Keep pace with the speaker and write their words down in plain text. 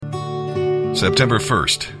September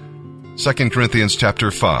 1st, 2 Corinthians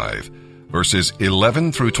chapter 5, verses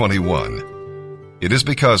 11 through 21. It is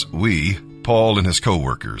because we, Paul and his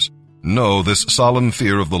co-workers, know this solemn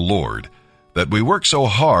fear of the Lord, that we work so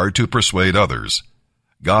hard to persuade others.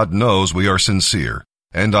 God knows we are sincere,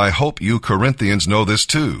 and I hope you Corinthians know this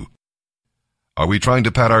too. Are we trying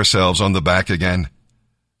to pat ourselves on the back again?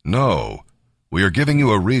 No, we are giving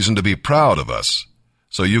you a reason to be proud of us,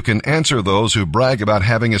 so you can answer those who brag about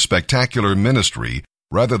having a spectacular ministry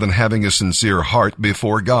rather than having a sincere heart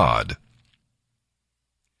before God.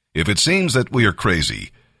 If it seems that we are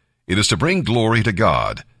crazy, it is to bring glory to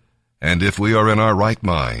God, and if we are in our right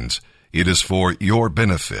minds, it is for your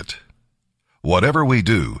benefit. Whatever we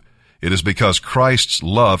do, it is because Christ's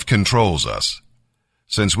love controls us.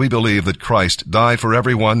 Since we believe that Christ died for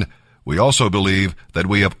everyone, we also believe that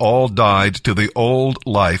we have all died to the old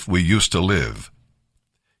life we used to live.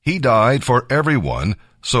 He died for everyone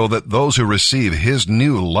so that those who receive his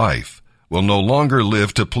new life will no longer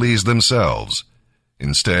live to please themselves.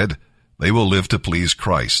 Instead, they will live to please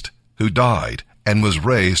Christ, who died and was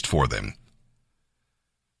raised for them.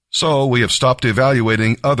 So we have stopped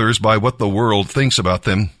evaluating others by what the world thinks about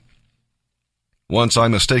them. Once I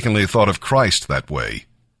mistakenly thought of Christ that way,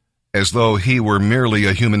 as though he were merely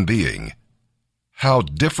a human being. How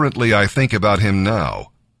differently I think about him now.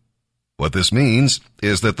 What this means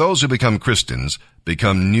is that those who become Christians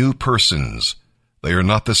become new persons. They are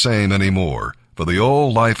not the same anymore, for the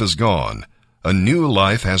old life is gone. A new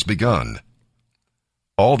life has begun.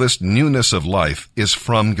 All this newness of life is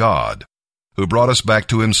from God, who brought us back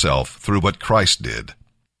to himself through what Christ did.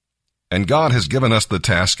 And God has given us the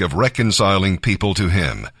task of reconciling people to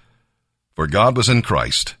him. For God was in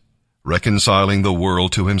Christ, reconciling the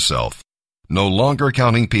world to himself, no longer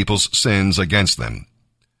counting people's sins against them.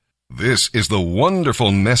 This is the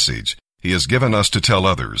wonderful message he has given us to tell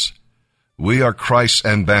others. We are Christ's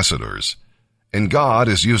ambassadors, and God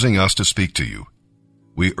is using us to speak to you.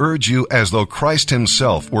 We urge you as though Christ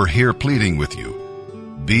himself were here pleading with you.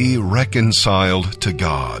 Be reconciled to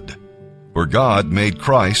God. For God made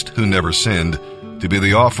Christ, who never sinned, to be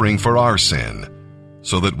the offering for our sin,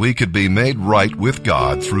 so that we could be made right with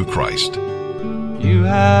God through Christ. You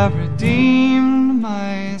have redeemed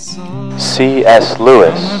my soul. C.S.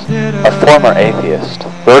 Lewis, a former atheist,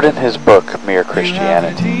 wrote in his book Mere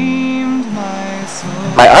Christianity,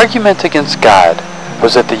 "My argument against God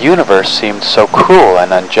was that the universe seemed so cruel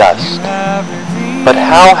and unjust. But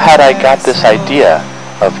how had I got this idea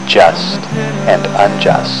of just and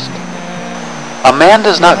unjust? A man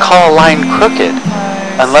does not call a line crooked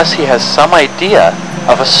unless he has some idea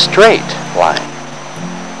of a straight line.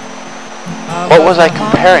 What was I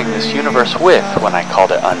comparing this universe with when I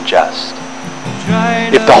called it unjust?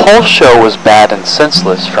 If the whole show was bad and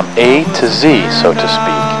senseless from A to Z, so to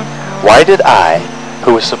speak, why did I,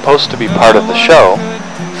 who was supposed to be part of the show,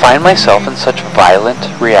 find myself in such violent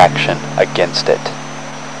reaction against it?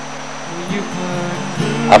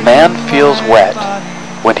 A man feels wet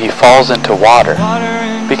when he falls into water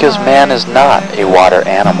because man is not a water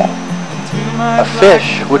animal. A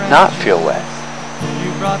fish would not feel wet.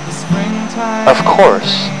 Of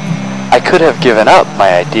course, I could have given up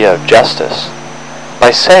my idea of justice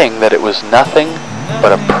by saying that it was nothing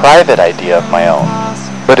but a private idea of my own.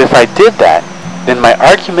 But if I did that, then my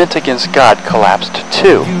argument against God collapsed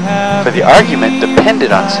too, for the argument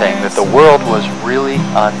depended on saying that the world was really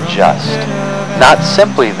unjust, not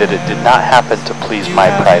simply that it did not happen to please my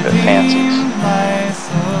private fancies.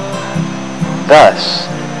 Thus,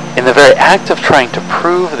 in the very act of trying to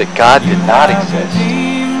prove that God did not exist,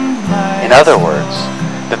 in other words,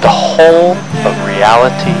 that the whole of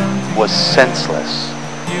reality was senseless,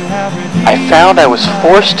 I found I was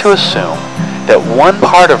forced to assume that one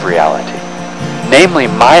part of reality, namely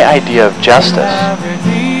my idea of justice,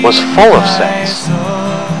 was full of sense.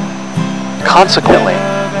 Consequently,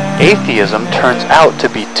 atheism turns out to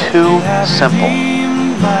be too simple.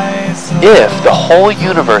 If the whole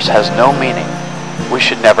universe has no meaning, we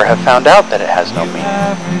should never have found out that it has no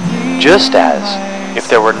meaning. Just as, if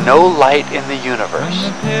there were no light in the universe,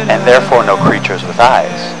 and therefore no creatures with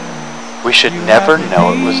eyes, we should never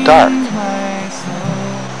know it was dark.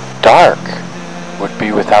 Dark would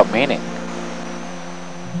be without meaning.